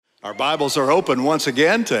Our Bibles are open once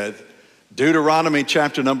again to Deuteronomy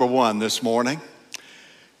chapter number 1 this morning.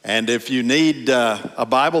 And if you need a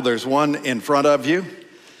Bible, there's one in front of you.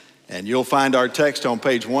 And you'll find our text on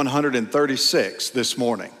page 136 this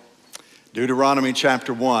morning. Deuteronomy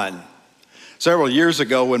chapter 1. Several years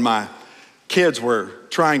ago when my kids were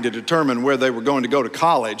trying to determine where they were going to go to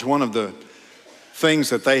college, one of the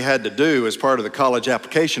things that they had to do as part of the college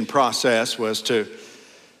application process was to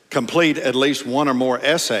complete at least one or more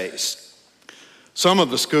essays. Some of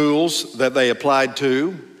the schools that they applied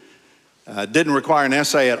to didn't require an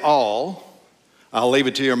essay at all. I'll leave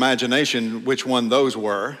it to your imagination which one those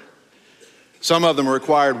were. Some of them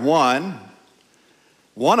required one.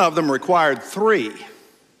 One of them required 3.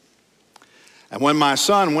 And when my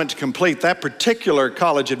son went to complete that particular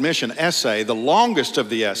college admission essay, the longest of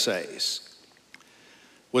the essays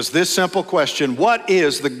was this simple question: what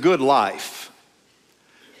is the good life?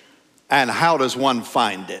 And how does one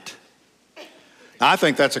find it? Now, I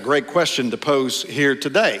think that's a great question to pose here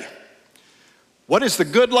today. What is the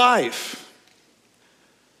good life?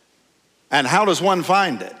 And how does one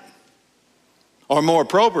find it? Or more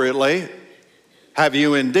appropriately, have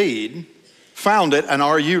you indeed found it, and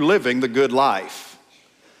are you living the good life?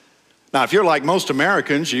 Now, if you're like most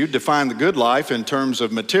Americans, you define the good life in terms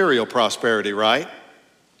of material prosperity, right?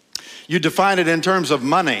 You define it in terms of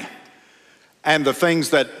money and the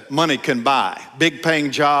things that money can buy. Big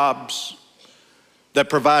paying jobs that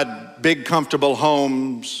provide big comfortable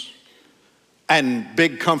homes and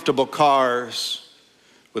big comfortable cars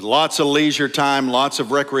with lots of leisure time, lots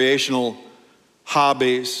of recreational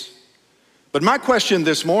hobbies. But my question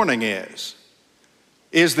this morning is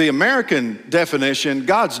the American definition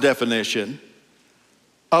God's definition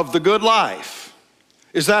of the good life?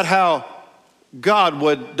 Is that how God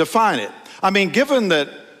would define it? I mean, given that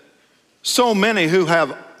so many who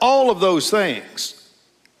have all of those things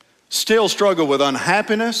still struggle with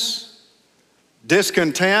unhappiness,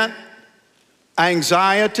 discontent,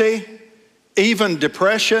 anxiety, even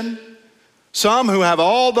depression. Some who have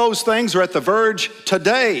all those things are at the verge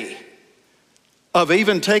today of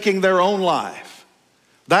even taking their own life.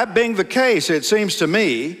 That being the case, it seems to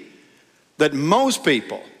me that most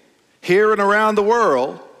people here and around the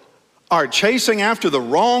world are chasing after the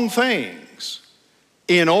wrong things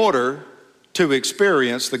in order to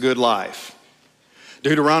experience the good life.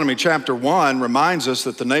 Deuteronomy chapter 1 reminds us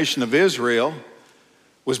that the nation of Israel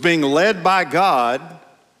was being led by God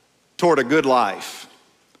toward a good life.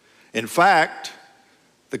 In fact,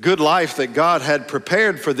 the good life that God had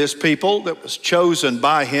prepared for this people that was chosen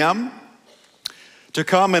by Him to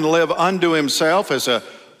come and live unto Himself as a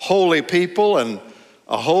holy people and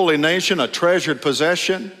a holy nation, a treasured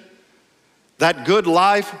possession, that good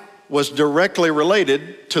life was directly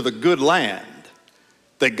related to the good land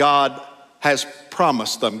that God has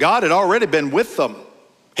promised them. God had already been with them.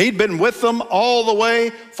 He'd been with them all the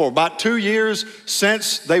way for about 2 years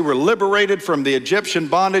since they were liberated from the Egyptian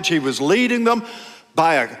bondage. He was leading them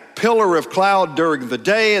by a pillar of cloud during the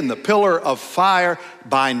day and the pillar of fire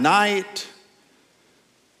by night.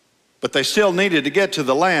 But they still needed to get to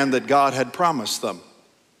the land that God had promised them,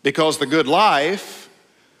 because the good life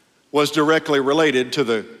was directly related to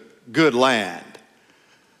the good land.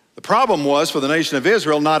 The problem was, for the nation of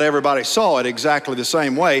Israel, not everybody saw it exactly the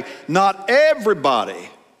same way. Not everybody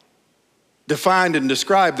defined and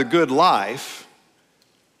described the good life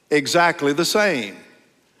exactly the same.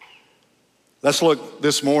 Let's look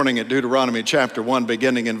this morning at Deuteronomy chapter 1,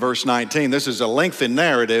 beginning in verse 19. This is a lengthy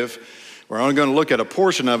narrative. We're only going to look at a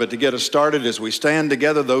portion of it to get us started as we stand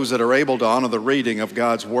together, those that are able to honor the reading of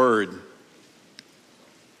God's word.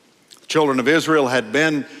 Children of Israel had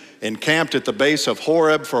been encamped at the base of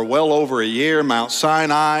Horeb for well over a year, Mount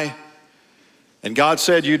Sinai. And God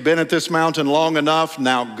said, you'd been at this mountain long enough,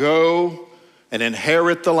 now go and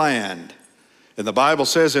inherit the land. And the Bible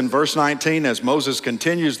says in verse 19, as Moses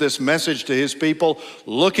continues this message to his people,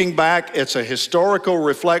 looking back, it's a historical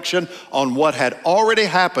reflection on what had already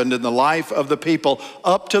happened in the life of the people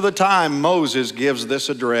up to the time Moses gives this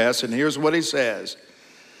address. And here's what he says.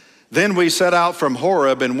 Then we set out from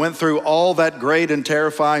Horeb and went through all that great and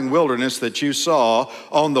terrifying wilderness that you saw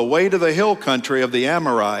on the way to the hill country of the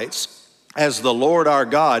Amorites, as the Lord our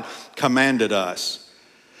God commanded us.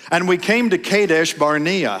 And we came to Kadesh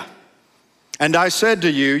Barnea. And I said to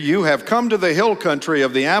you, you have come to the hill country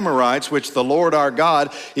of the Amorites, which the Lord our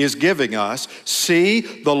God is giving us. See,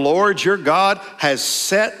 the Lord your God has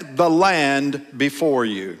set the land before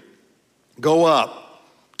you. Go up.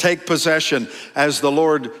 Take possession as the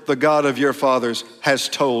Lord, the God of your fathers, has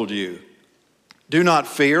told you. Do not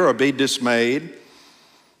fear or be dismayed,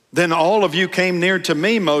 Then all of you came near to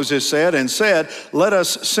me, Moses said, and said, let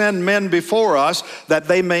us send men before us, that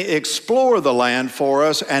they may explore the land for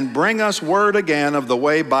us and bring us word again of the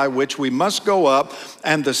way by which we must go up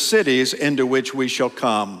and the cities into which we shall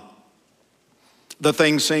come. The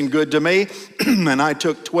thing seemed good to me, and I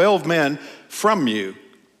took 12 men from you,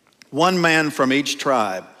 1 man from each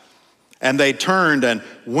tribe. And they turned and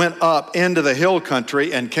went up into the hill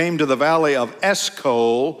country and came to the valley of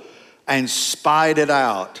Eshcol and spied it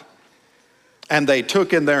out. And they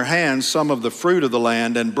took in their hands some of the fruit of the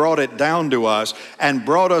land and brought it down to us and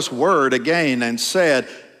brought us word again and said,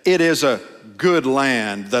 it is a good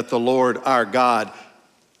land that the Lord our God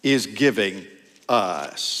is giving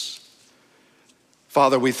us.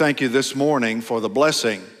 Father, we thank you this morning for the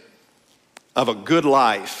blessing of a good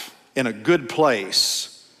life in a good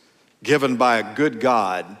place given by a good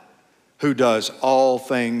God who does all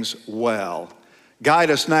things well. Guide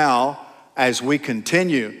us now as we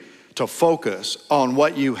continue to focus on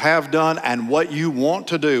what you have done and what you want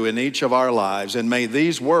to do in each of our lives. And may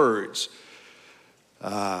these words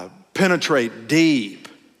penetrate deep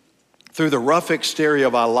through the rough exterior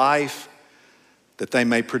of our life, that they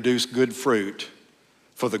may produce good fruit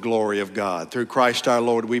for the glory of God. Through Christ our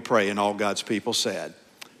Lord we pray, and all God's people said,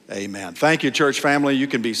 amen. Thank you, church family. You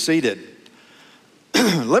can be seated.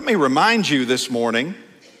 Let me remind you this morning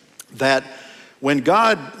that when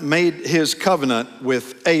God made his covenant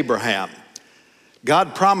with Abraham,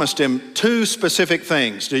 God promised him 2 specific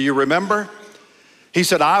things. Do you remember? He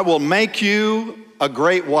said, I will make you a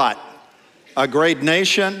great what? A great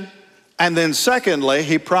nation. And then secondly,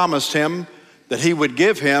 he promised him that he would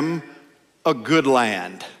give him a good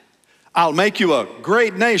land. I'll make you a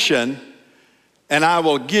great nation, and I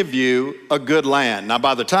will give you a good land. Now,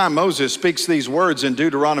 by the time Moses speaks these words in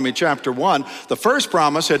Deuteronomy chapter 1, the first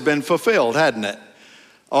promise had been fulfilled, hadn't it?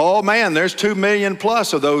 Oh man, there's 2 million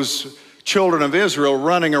plus of those children of Israel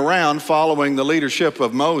running around following the leadership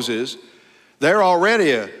of Moses. They're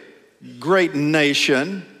already a great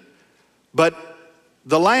nation, but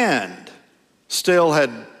the land still had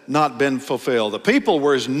not been fulfilled. The people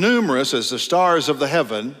were as numerous as the stars of the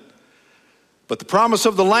heaven, but the promise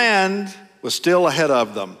of the land was still ahead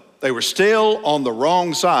of them. They were still on the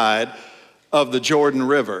wrong side of the Jordan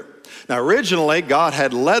River. Now, originally, God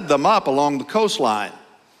had led them up along the coastline,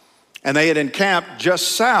 and they had encamped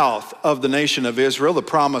just south of the nation of Israel, the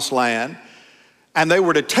promised land, and they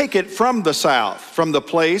were to take it from the south, from the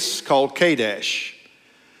place called Kadesh.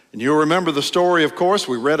 And you'll remember the story, of course.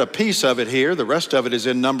 We read a piece of it here. The rest of it is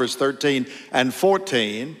in Numbers 13 and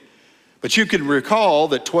 14. But you can recall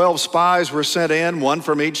that 12 spies were sent in, 1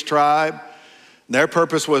 from each tribe. Their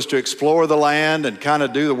purpose was to explore the land and kind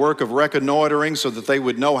of do the work of reconnoitering so that they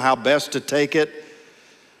would know how best to take it.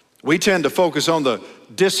 We tend to focus on the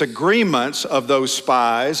disagreements of those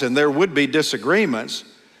spies, and there would be disagreements.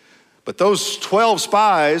 But those 12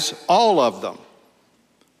 spies, all of them,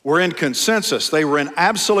 were in consensus. They were in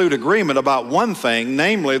absolute agreement about one thing,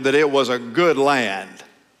 namely that it was a good land.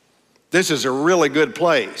 This is a really good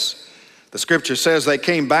place. The scripture says they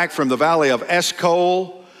came back from the valley of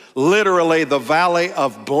Eshcol, literally the valley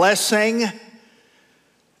of blessing,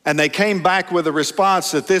 and they came back with a response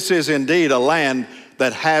that this is indeed a land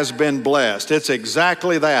that has been blessed. It's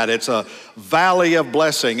exactly that. It's a valley of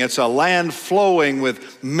blessing. It's a land flowing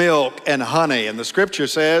with milk and honey. And the scripture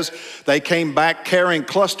says they came back carrying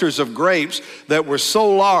clusters of grapes that were so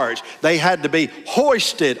large they had to be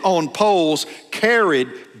hoisted on poles carried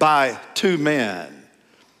by 2 men.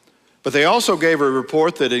 But they also gave a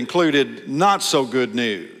report that included not so good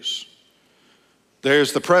news.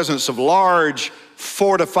 There's the presence of large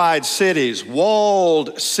fortified cities,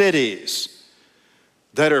 walled cities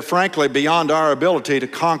that are frankly beyond our ability to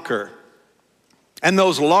conquer. And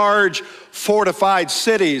those large fortified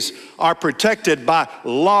cities are protected by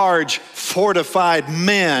large fortified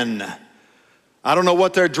men. I don't know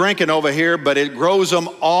what they're drinking over here, but it grows them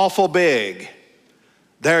awful big.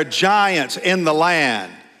 They're giants in the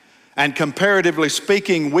land. And comparatively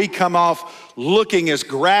speaking, we come off looking as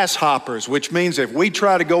grasshoppers, which means if we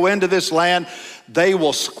try to go into this land, they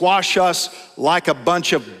will squash us like a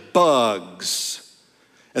bunch of bugs.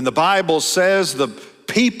 And the Bible says the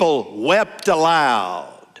people wept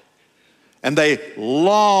aloud, and they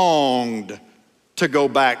longed to go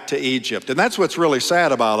back to Egypt. And that's what's really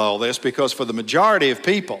sad about all this, because for the majority of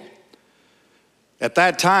people, at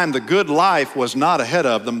that time, the good life was not ahead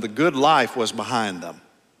of them, the good life was behind them.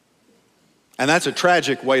 And that's a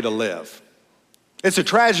tragic way to live. It's a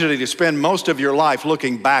tragedy to spend most of your life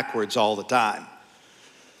looking backwards all the time.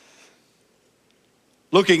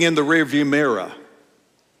 Looking in the rearview mirror,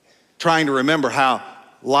 trying to remember how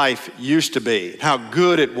life used to be, how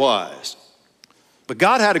good it was. But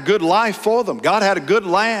God had a good life for them. God had a good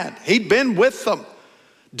land. He'd been with them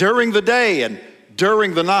during the day and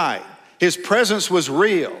during the night. His presence was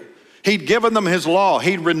real. He'd given them his law.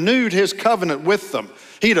 He'd renewed his covenant with them.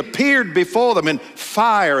 He'd appeared before them in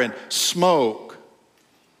fire and smoke.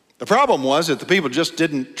 The problem was that the people just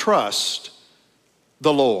didn't trust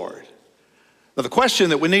the Lord. Now, the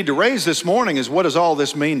question that we need to raise this morning is, what does all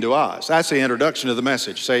this mean to us? That's the introduction of the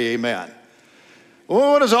message. Say amen.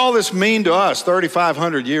 Well, what does all this mean to us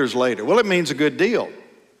 3,500 years later? Well, it means a good deal.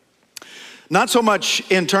 Not so much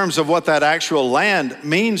in terms of what that actual land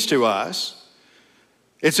means to us.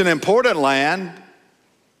 It's an important land,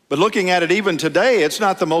 but looking at it even today, it's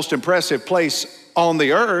not the most impressive place on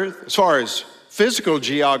the earth as far as physical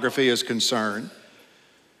geography is concerned.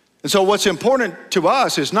 And so what's important to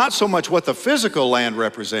us is not so much what the physical land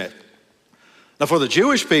represents. Now, for the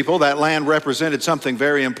Jewish people, that land represented something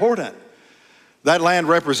very important. That land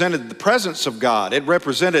represented the presence of God. It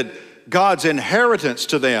represented God's inheritance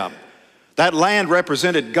to them. That land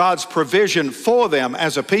represented God's provision for them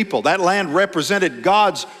as a people. That land represented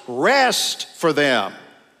God's rest for them.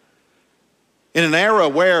 In an era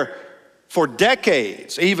where for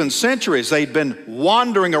decades, even centuries, they'd been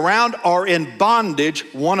wandering around or in bondage,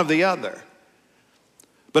 one of the other.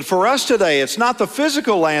 But for us today, it's not the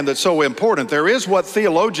physical land that's so important. There is what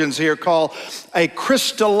theologians here call a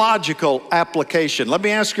Christological application. Let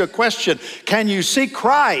me ask you a question. Can you see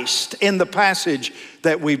Christ in the passage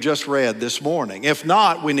that we've just read this morning? If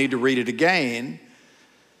not, we need to read it again.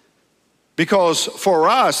 Because for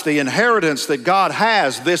us, the inheritance that God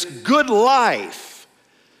has, this good life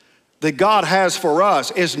that God has for us,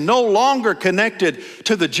 is no longer connected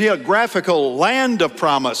to the geographical land of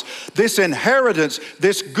promise. This inheritance,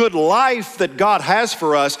 this good life that God has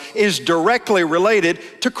for us, is directly related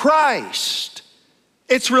to Christ.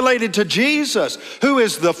 It's related to Jesus, who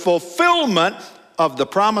is the fulfillment of the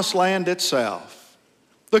promised land itself.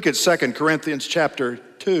 Look at 2 Corinthians chapter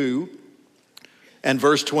 2 and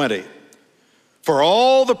verse 20. For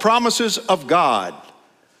all the promises of God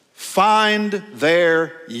find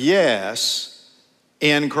their yes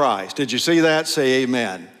in Christ. Did you see that? Say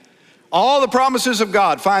amen. All the promises of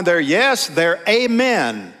God find their yes, their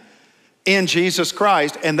amen in Jesus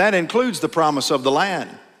Christ, and that includes the promise of the land.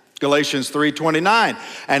 Galatians 3:29.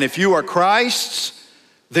 And if you are Christ's,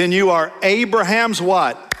 then you are Abraham's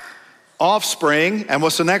what? Offspring. And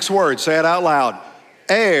what's the next word? Say it out loud.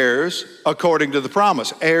 Heirs according to the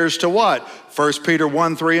promise. Heirs to what? 1 Peter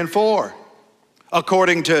 1:3 and 4.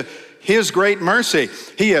 According to his great mercy,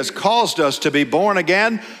 he has caused us to be born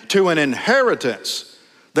again to an inheritance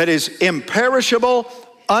that is imperishable,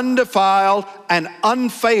 undefiled, and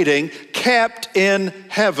unfading, kept in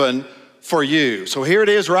heaven for you. So here it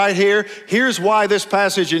is right here. Here's why this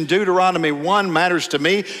passage in Deuteronomy 1 matters to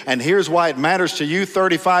me, and here's why it matters to you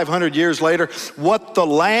 3,500 years later. What the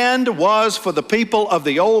land was for the people of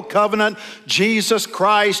the old covenant, Jesus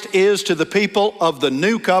Christ is to the people of the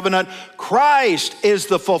new covenant. Christ is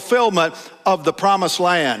the fulfillment of the promised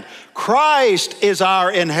land. Christ is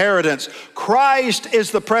our inheritance. Christ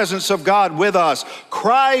is the presence of God with us.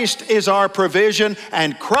 Christ is our provision,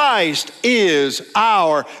 and Christ is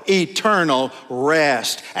our eternal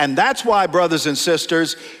rest. And that's why, brothers and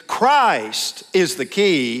sisters, Christ is the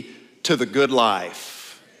key to the good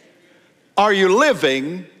life. Are you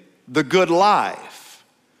living the good life?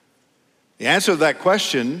 The answer to that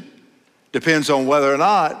question depends on whether or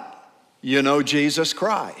not you know Jesus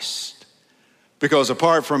Christ. Because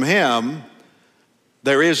apart from him,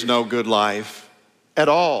 there is no good life at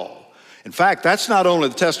all. In fact, that's not only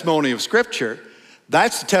the testimony of Scripture,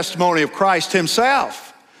 that's the testimony of Christ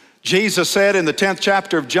himself. Jesus said in the 10th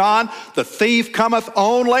chapter of John, the thief cometh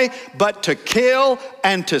only but to kill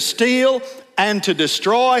and to steal and to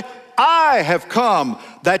destroy. I have come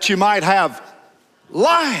that you might have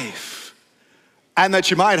life and that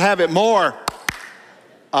you might have it more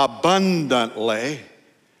abundantly.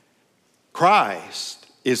 Christ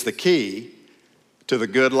is the key to the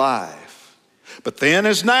good life. But then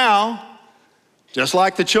as now, just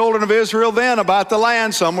like the children of Israel then about the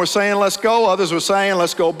land, some were saying, let's go, others were saying,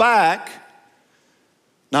 let's go back.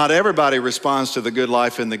 Not everybody responds to the good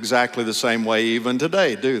life in exactly the same way even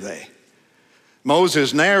today, do they?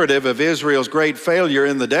 Moses' narrative of Israel's great failure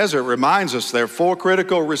in the desert reminds us there are 4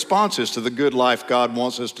 critical responses to the good life God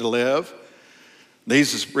wants us to live.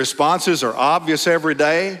 These responses are obvious every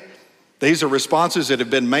day. These are responses that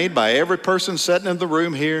have been made by every person sitting in the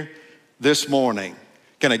room here this morning.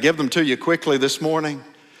 Can I give them to you quickly this morning?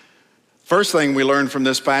 First thing we learn from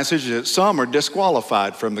this passage is that some are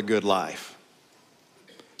disqualified from the good life.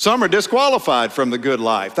 Some are disqualified from the good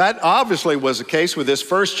life. That obviously was the case with this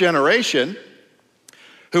first generation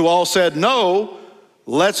who all said, no,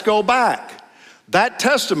 let's go back. That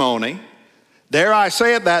testimony, dare I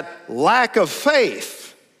say it, that lack of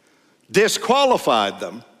faith disqualified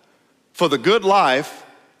them for the good life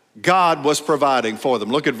God was providing for them.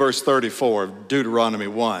 Look at verse 34 of Deuteronomy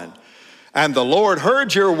 1. And the Lord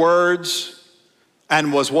heard your words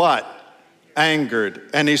and was what? Angered.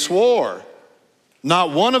 And he swore,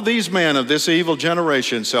 not one of these men of this evil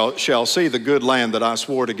generation shall see the good land that I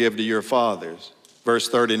swore to give to your fathers. Verse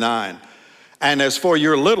 39. And as for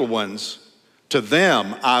your little ones, to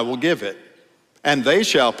them I will give it, and they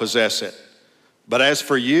shall possess it. But as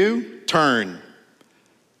for you, turn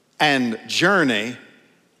and journey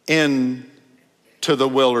into the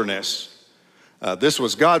wilderness. This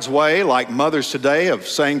was God's way, like mothers today, of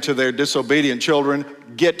saying to their disobedient children,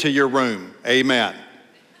 get to your room. Amen.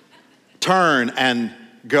 Turn and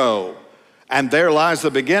go. And there lies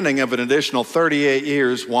the beginning of an additional 38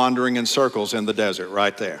 years wandering in circles in the desert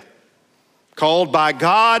right there. Called by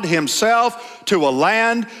God himself to a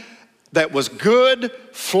land that was good,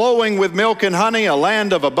 flowing with milk and honey, a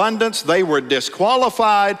land of abundance. They were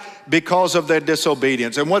disqualified because of their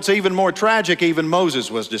disobedience. And what's even more tragic, even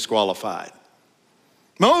Moses was disqualified.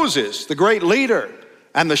 Moses, the great leader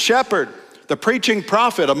and the shepherd, the preaching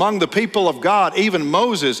prophet among the people of God, even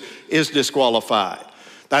Moses is disqualified.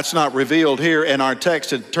 That's not revealed here in our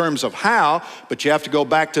text in terms of how, but you have to go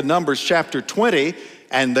back to Numbers chapter 20.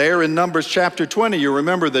 And there in Numbers chapter 20, you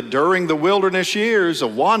remember that during the wilderness years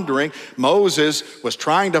of wandering, Moses was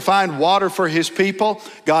trying to find water for his people.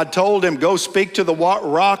 God told him, go speak to the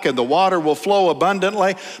rock and the water will flow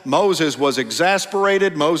abundantly. Moses was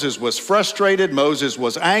exasperated. Moses was frustrated. Moses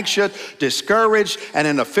was anxious, discouraged, and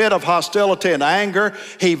in a fit of hostility and anger,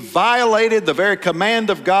 he violated the very command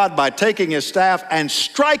of God by taking his staff and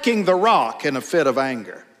striking the rock in a fit of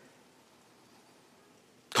anger,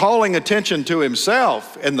 calling attention to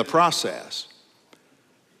himself in the process.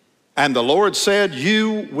 And the Lord said,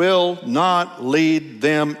 you will not lead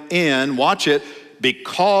them in, watch it,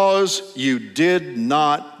 because you did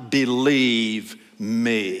not believe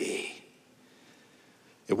me.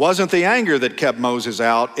 It wasn't the anger that kept Moses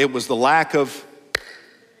out, it was the lack of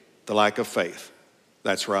faith.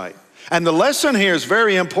 That's right. And the lesson here is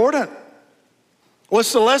very important.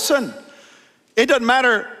 What's the lesson? It doesn't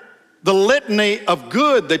matter the litany of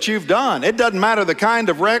good that you've done. It doesn't matter the kind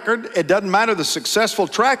of record. It doesn't matter the successful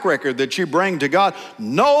track record that you bring to God.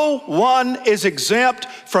 No one is exempt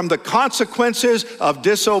from the consequences of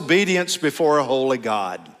disobedience before a holy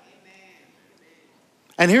God.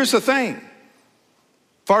 And here's the thing. As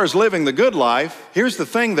far as living the good life, here's the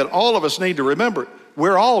thing that all of us need to remember.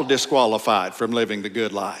 We're all disqualified from living the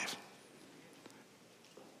good life.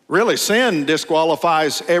 Really, sin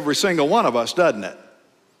disqualifies every single one of us, doesn't it?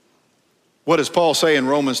 What does Paul say in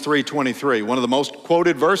Romans 3:23? One of the most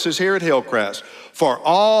quoted verses here at Hillcrest. For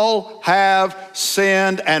all have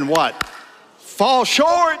sinned and what? Fall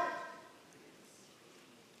short.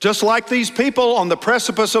 Just like these people on the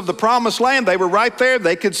precipice of the promised land, they were right there,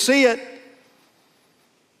 they could see it.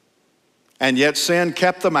 And yet sin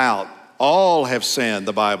kept them out. All have sinned,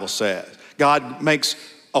 the Bible says. God makes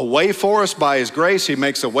a way for us by his grace. He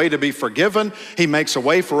makes a way to be forgiven. He makes a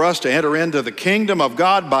way for us to enter into the kingdom of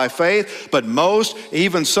God by faith. But most,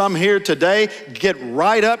 even some here today, get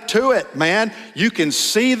right up to it, man. You can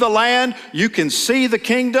see the land. You can see the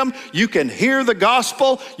kingdom. You can hear the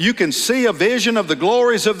gospel. You can see a vision of the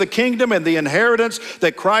glories of the kingdom and the inheritance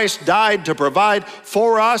that Christ died to provide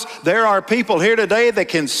for us. There are people here today that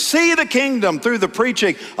can see the kingdom through the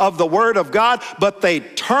preaching of the word of God, but they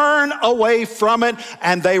turn away from it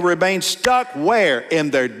and they remain stuck where?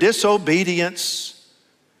 In their disobedience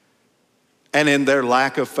and in their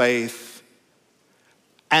lack of faith,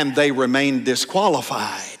 and they remain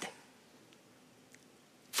disqualified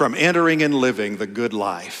from entering and living the good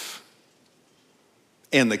life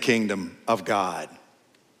in the kingdom of God.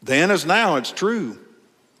 Then as now, it's true.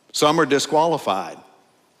 Some are disqualified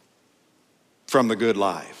from the good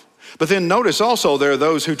life. But then notice also there are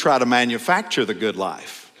those who try to manufacture the good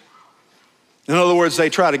life. In other words,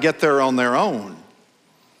 they try to get there on their own.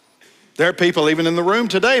 There are people even in the room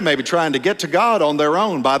today maybe trying to get to God on their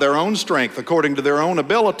own, by their own strength, according to their own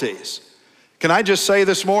abilities. Can I just say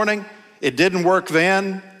this morning, it didn't work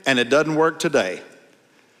then and it doesn't work today.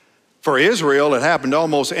 For Israel, it happened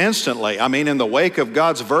almost instantly. I mean, in the wake of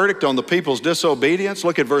God's verdict on the people's disobedience,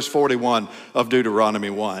 look at verse 41 of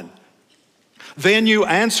Deuteronomy 1. Then you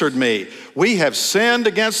answered me, we have sinned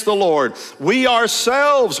against the Lord. We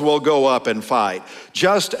ourselves will go up and fight,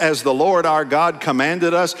 just as the Lord our God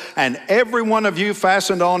commanded us. And every one of you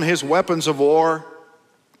fastened on his weapons of war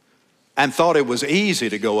and thought it was easy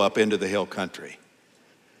to go up into the hill country.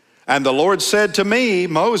 And the Lord said to me,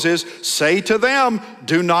 Moses, say to them,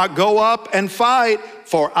 do not go up and fight,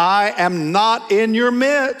 for I am not in your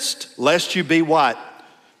midst, lest you be what?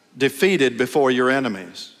 Defeated before your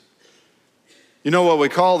enemies. You know what we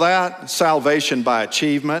call that? Salvation by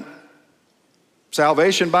achievement.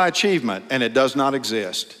 Salvation by achievement, and it does not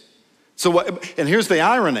exist. And here's the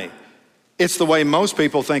irony. It's the way most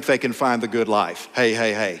people think they can find the good life.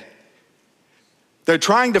 Hey. They're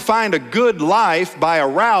trying to find a good life by a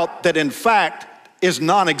route that in fact is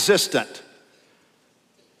non-existent.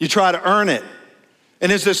 You try to earn it.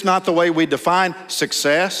 And is this not the way we define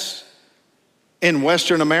success in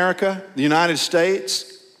Western America, the United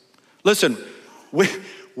States? Listen,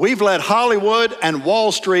 we've let Hollywood and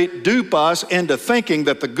Wall Street dupe us into thinking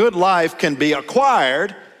that the good life can be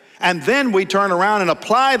acquired, and then we turn around and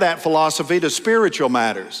apply that philosophy to spiritual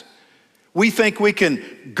matters. We think we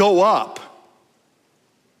can go up,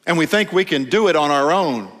 and we think we can do it on our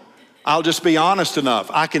own. I'll just be honest enough.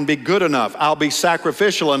 I can be good enough. I'll be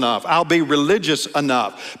sacrificial enough. I'll be religious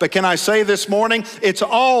enough. But can I say this morning, it's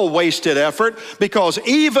all wasted effort, because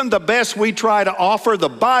even the best we try to offer, the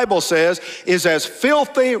Bible says, is as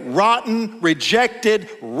filthy, rotten, rejected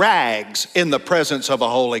rags in the presence of a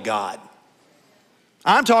holy God.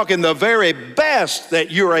 I'm talking the very best that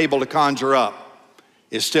you're able to conjure up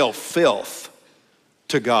is still filth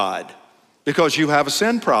to God, because you have a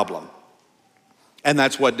sin problem. And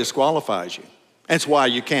that's what disqualifies you. That's why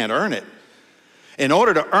you can't earn it. In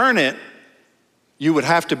order to earn it, you would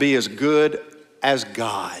have to be as good as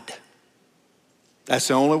God. That's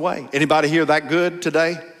the only way. Anybody here that good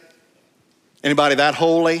today? Anybody that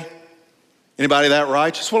holy? Anybody that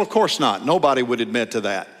righteous? Well, of course not. Nobody would admit to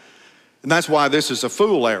that. And that's why this is a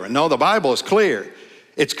fool errand. No, the Bible is clear.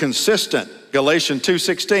 It's consistent. Galatians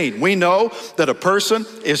 2:16. We know that a person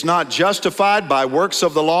is not justified by works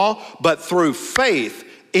of the law, but through faith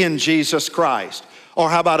in Jesus Christ. Or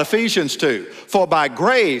how about Ephesians 2? For by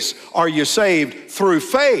grace are you saved through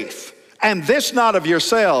faith, and this not of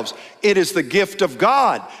yourselves. It is the gift of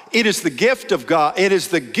God. It is the gift of God. It is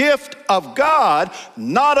the gift of God,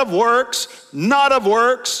 not of works, not of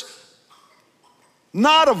works,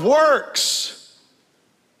 not of works,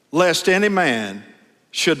 lest any man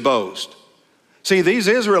should boast. See, these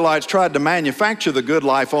Israelites tried to manufacture the good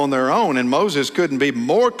life on their own, and Moses couldn't be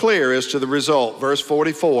more clear as to the result. Verse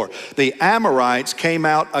 44, the Amorites came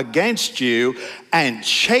out against you and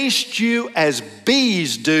chased you as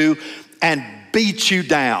bees do and beat you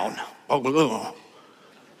down. Oh,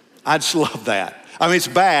 I just love that. I mean, it's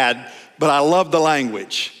bad, but I love the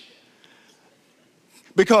language,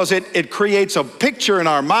 because it creates a picture in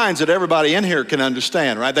our minds that everybody in here can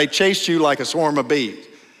understand, right? They chased you like a swarm of bees.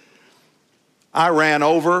 I ran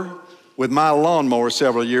over with my lawnmower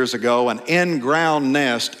several years ago an in-ground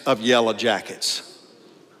nest of yellow jackets.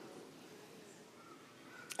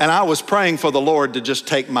 And I was praying for the Lord to just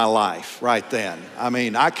take my life right then. I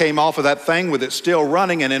mean, I came off of that thing with it still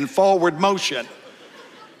running and in forward motion.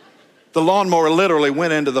 The lawnmower literally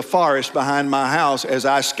went into the forest behind my house as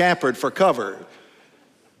I scampered for cover,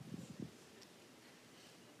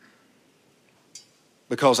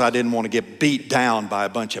 because I didn't want to get beat down by a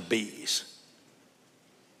bunch of bees.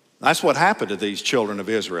 That's what happened to these children of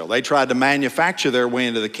Israel. They tried to manufacture their way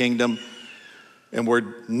into the kingdom and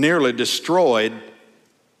were nearly destroyed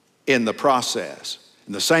in the process.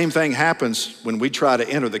 And the same thing happens when we try to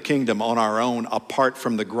enter the kingdom on our own apart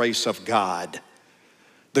from the grace of God.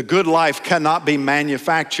 The good life cannot be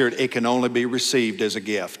manufactured. It can only be received as a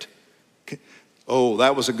gift. Oh,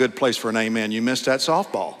 that was a good place for an amen. You missed that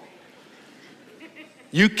softball.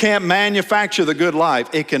 You can't manufacture the good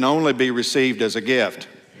life. It can only be received as a gift.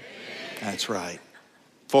 That's right.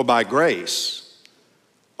 For by grace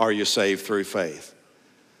are you saved through faith.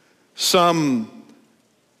 Some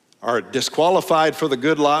are disqualified for the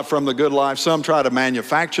good life, from the good life. Some try to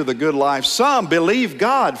manufacture the good life. Some believe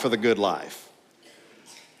God for the good life.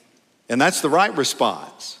 And that's the right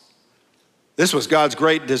response. This was God's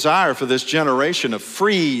great desire for this generation of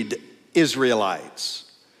freed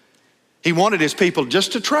Israelites. He wanted his people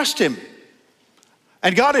just to trust him.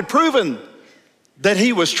 And God had proven that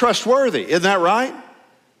he was trustworthy. Isn't that right?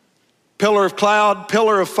 Pillar of cloud,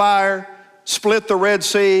 pillar of fire, split the Red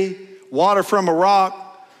Sea, water from a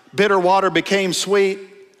rock, bitter water became sweet.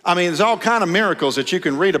 I mean, there's all kind of miracles that you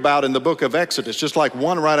can read about in the book of Exodus, just like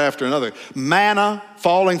one right after another. Manna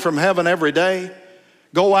falling from heaven every day.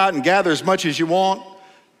 Go out and gather as much as you want.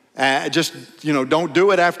 Don't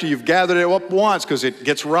do it after you've gathered it up once, because it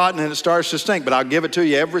gets rotten and it starts to stink. But I'll give it to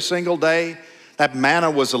you every single day. That manna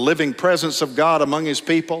was the living presence of God among his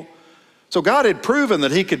people. So God had proven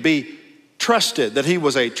that he could be trusted, that he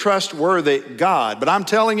was a trustworthy God. But I'm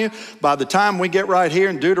telling you, by the time we get right here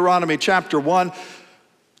in Deuteronomy chapter 1,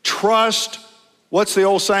 trust, what's the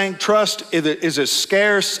old saying? Trust is as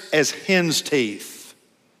scarce as hen's teeth.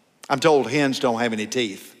 I'm told hens don't have any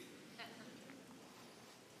teeth.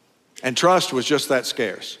 And trust was just that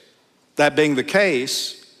scarce. That being the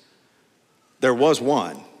case, there was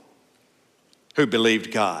one who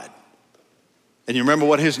believed God. And you remember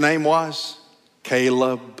what his name was?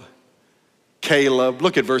 Caleb. Caleb.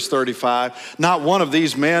 Look at verse 35. Not one of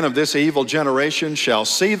these men of this evil generation shall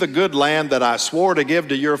see the good land that I swore to give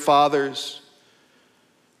to your fathers,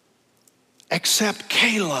 except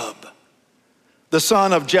Caleb, the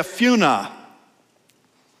son of Jephunneh.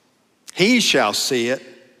 He shall see it.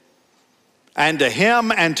 And to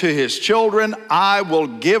him and to his children I will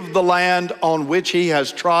give the land on which he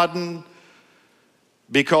has trodden,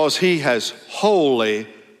 because he has wholly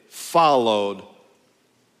followed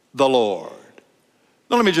the Lord.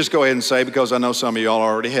 Now let me just go ahead and say, because I know some of y'all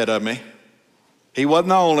are already ahead of me, he wasn't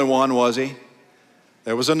the only one, was he?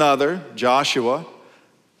 There was another, Joshua.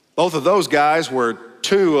 Both of those guys were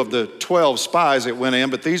 2 of the 12 spies that went in,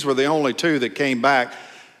 but these were the only 2 that came back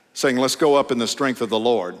saying, let's go up in the strength of the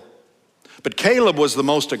Lord. But Caleb was the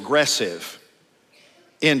most aggressive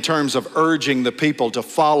in terms of urging the people to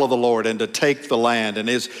follow the Lord and to take the land. And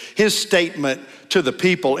his statement to the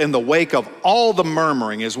people in the wake of all the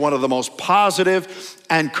murmuring is one of the most positive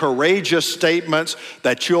and courageous statements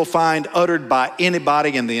that you'll find uttered by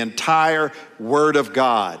anybody in the entire Word of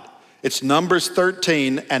God. It's Numbers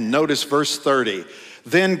 13, and notice verse 30.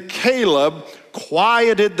 Then Caleb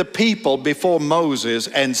quieted the people before Moses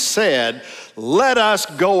and said, let us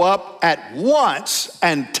go up at once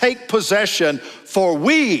and take possession, for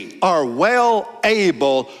we are well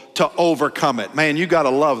able to overcome it. Man, you got to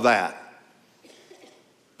love that.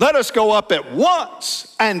 Let us go up at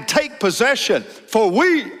once and take possession, for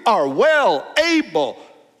we are well able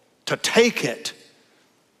to take it.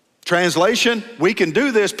 Translation, we can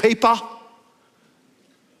do this, people.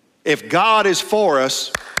 If God is for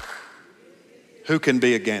us, who can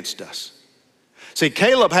be against us? See,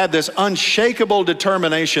 Caleb had this unshakable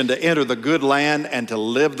determination to enter the good land and to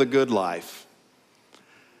live the good life.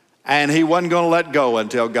 And he wasn't going to let go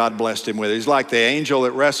until God blessed him with it. He's like the angel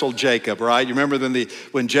that wrestled Jacob, right? You remember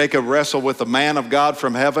when Jacob wrestled with the man of God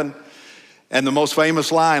from heaven? And the most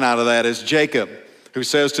famous line out of that is Jacob, who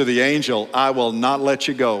says to the angel, I will not let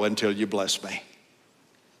you go until you bless me.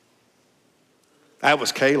 That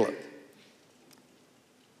was Caleb.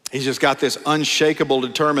 He's just got this unshakable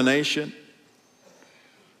determination.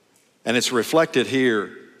 And it's reflected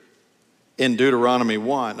here in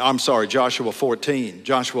Joshua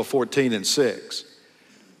 14 and 6.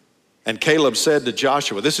 And Caleb said to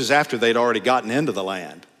Joshua, this is after they'd already gotten into the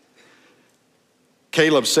land.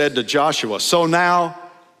 Caleb said to Joshua, so now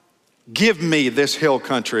give me this hill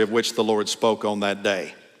country of which the Lord spoke on that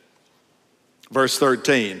day. Verse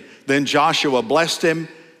 13, then Joshua blessed him,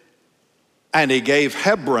 and he gave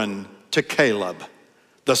Hebron to Caleb,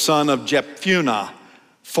 the son of Jephunneh,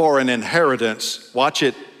 for an inheritance, watch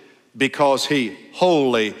it, because he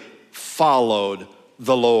wholly followed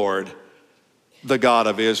the Lord, the God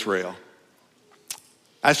of Israel.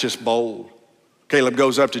 That's just bold. Caleb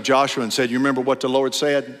goes up to Joshua and said, you remember what the Lord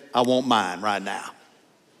said? I want mine right now.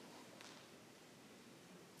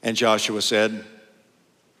 And Joshua said,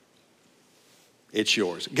 it's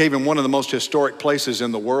yours. Gave him one of the most historic places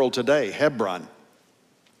in the world today, Hebron.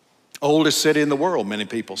 Oldest city in the world, many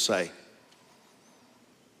people say.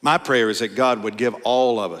 My prayer is that God would give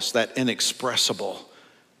all of us that inexpressible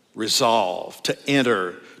resolve to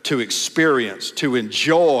enter, to experience, to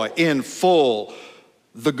enjoy in full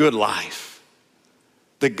the good life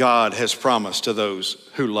that God has promised to those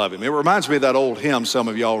who love him. It reminds me of that old hymn some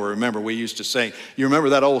of y'all remember we used to sing. You remember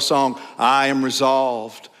that old song, I am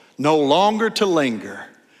resolved no longer to linger,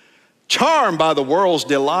 charmed by the world's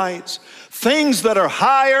delights, things that are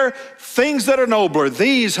higher, things that are nobler,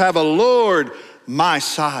 these have allured my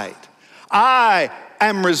sight. I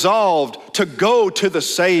am resolved to go to the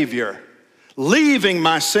Savior, leaving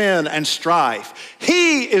my sin and strife.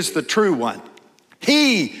 He is the true one.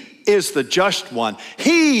 He is the just one.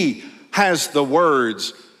 He has the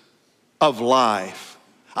words of life.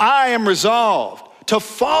 I am resolved to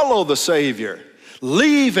follow the Savior,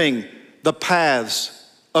 leaving the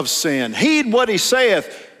paths of sin. Heed what he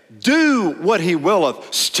saith, do what he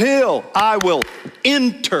willeth, still I will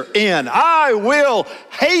enter in. I will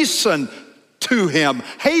hasten to him,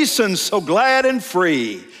 hasten so glad and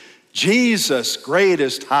free. Jesus,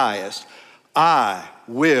 greatest, highest, I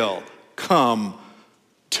will come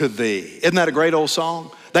to thee. Isn't that a great old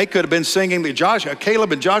song? They could have been singing,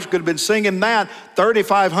 Caleb and Joshua could have been singing that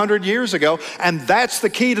 3,500 years ago, and that's the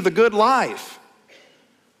key to the good life.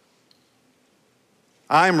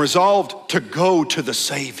 I am resolved to go to the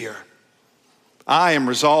Savior. I am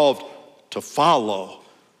resolved to follow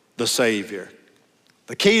the Savior.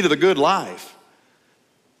 The key to the good life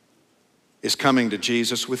is coming to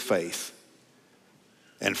Jesus with faith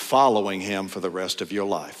and following him for the rest of your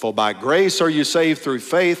life. For by grace are you saved through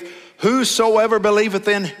faith. Whosoever believeth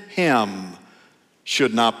in him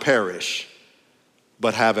should not perish,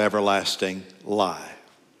 but have everlasting life.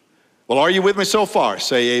 Well, are you with me so far?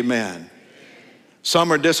 Say amen.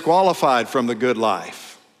 Some are disqualified from the good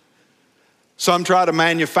life. Some try to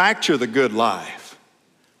manufacture the good life.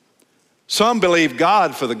 Some believe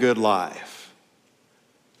God for the good life.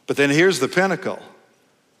 But then here's the pinnacle.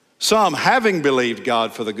 Some, having believed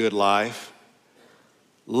God for the good life,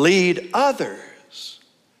 lead others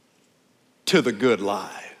to the good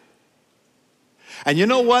life. And you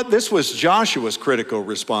know what? This was Joshua's critical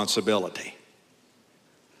responsibility.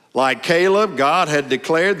 Like Caleb, God had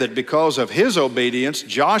declared that because of his obedience,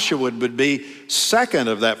 Joshua would be second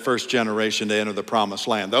of that first generation to enter the promised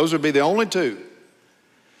land. Those would be the only two.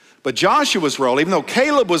 But Joshua's role, even though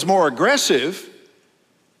Caleb was more aggressive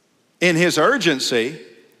in his urgency,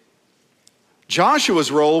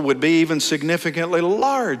 Joshua's role would be even significantly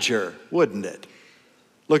larger, wouldn't it?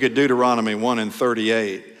 Look at Deuteronomy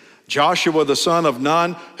 1:38. Joshua the son of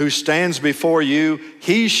Nun, who stands before you,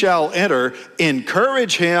 he shall enter.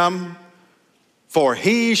 Encourage him, for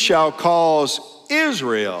he shall cause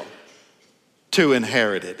Israel to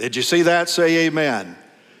inherit it. Did you see that? Say amen.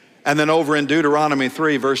 And then over in Deuteronomy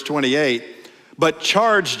 3, verse 28, but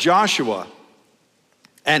charge Joshua,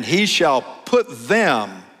 and he shall put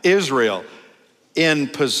them, Israel, in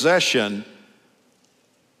possession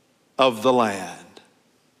of the land.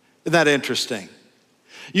 Isn't that interesting?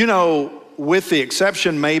 You know, with the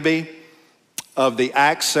exception maybe of the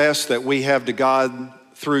access that we have to God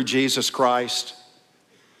through Jesus Christ,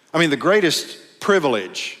 I mean, the greatest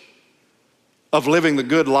privilege of living the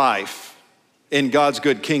good life in God's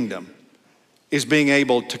good kingdom is being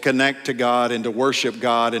able to connect to God and to worship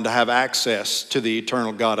God and to have access to the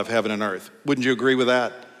eternal God of heaven and earth. Wouldn't you agree with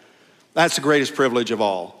that? That's the greatest privilege of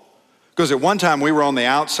all. Because at one time we were on the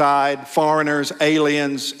outside, foreigners,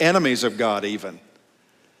 aliens, enemies of God even.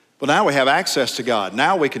 But now we have access to God.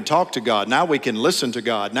 Now we can talk to God. Now we can listen to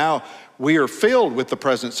God. Now we are filled with the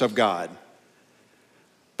presence of God.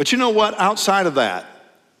 But you know what? Outside of that,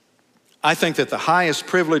 I think that the highest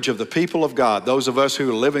privilege of the people of God, those of us who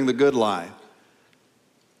are living the good life,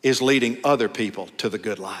 is leading other people to the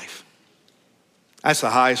good life. That's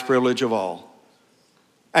the highest privilege of all.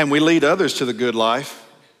 And we lead others to the good life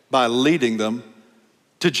by leading them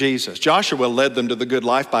to Jesus. Joshua led them to the good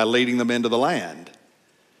life by leading them into the land.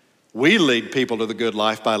 We lead people to the good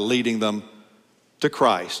life by leading them to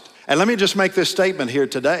Christ. And let me just make this statement here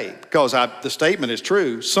today, because the statement is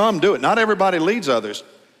true. Some do it. Not everybody leads others,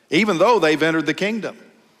 even though they've entered the kingdom.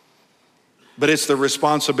 But it's the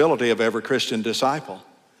responsibility of every Christian disciple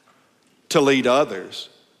to lead others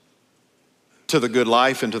to the good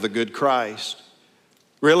life and to the good Christ.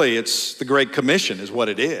 Really, it's the Great Commission is what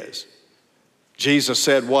it is. Jesus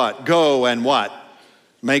said what? Go and what?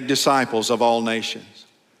 Make disciples of all nations,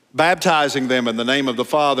 baptizing them in the name of the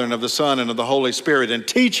Father and of the Son and of the Holy Spirit, and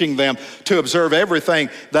teaching them to observe everything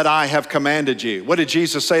that I have commanded you. What did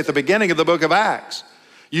Jesus say at the beginning of the book of Acts?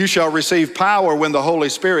 You shall receive power when the Holy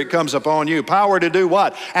Spirit comes upon you. Power to do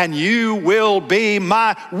what? And you will be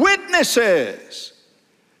my witnesses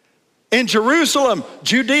in Jerusalem,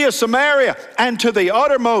 Judea, Samaria, and to the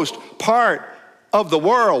uttermost part of the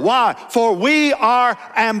world. Why? For we are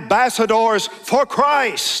ambassadors for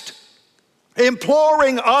Christ,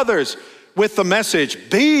 imploring others with the message,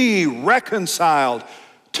 be reconciled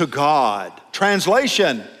to God.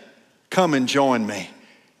 Translation, come and join me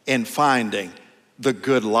in finding the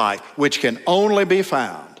good life, which can only be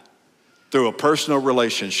found through a personal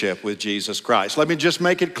relationship with Jesus Christ. Let me just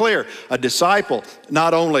make it clear. A disciple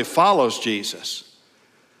not only follows Jesus,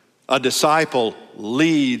 a disciple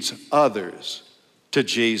leads others to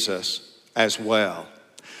Jesus as well.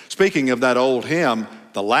 Speaking of that old hymn,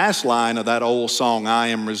 the last line of that old song, I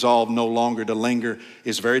am resolved no longer to linger,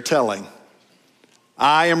 is very telling.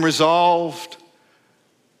 I am resolved,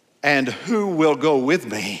 and who will go with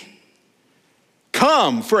me?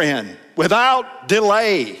 Come, friend, without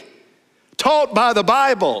delay, taught by the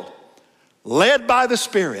Bible, led by the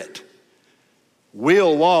Spirit,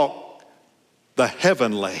 we'll walk the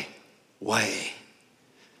heavenly way.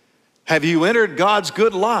 Have you entered God's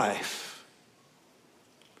good life?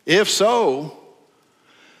 If so,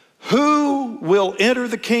 who will enter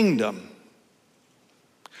the kingdom?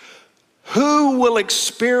 Who will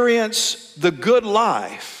experience the good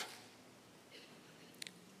life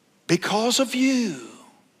because of you?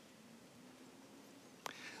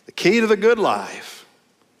 The key to the good life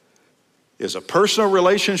is a personal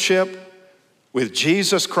relationship with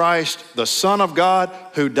Jesus Christ, the Son of God,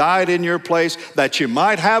 who died in your place, that you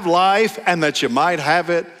might have life and that you might have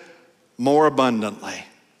it more abundantly.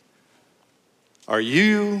 Are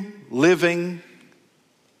you living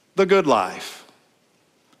the good life?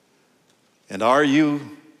 And are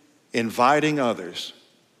you inviting others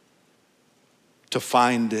to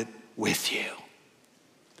find it with you?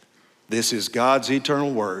 This is God's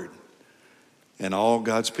eternal word, and all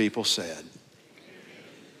God's people said.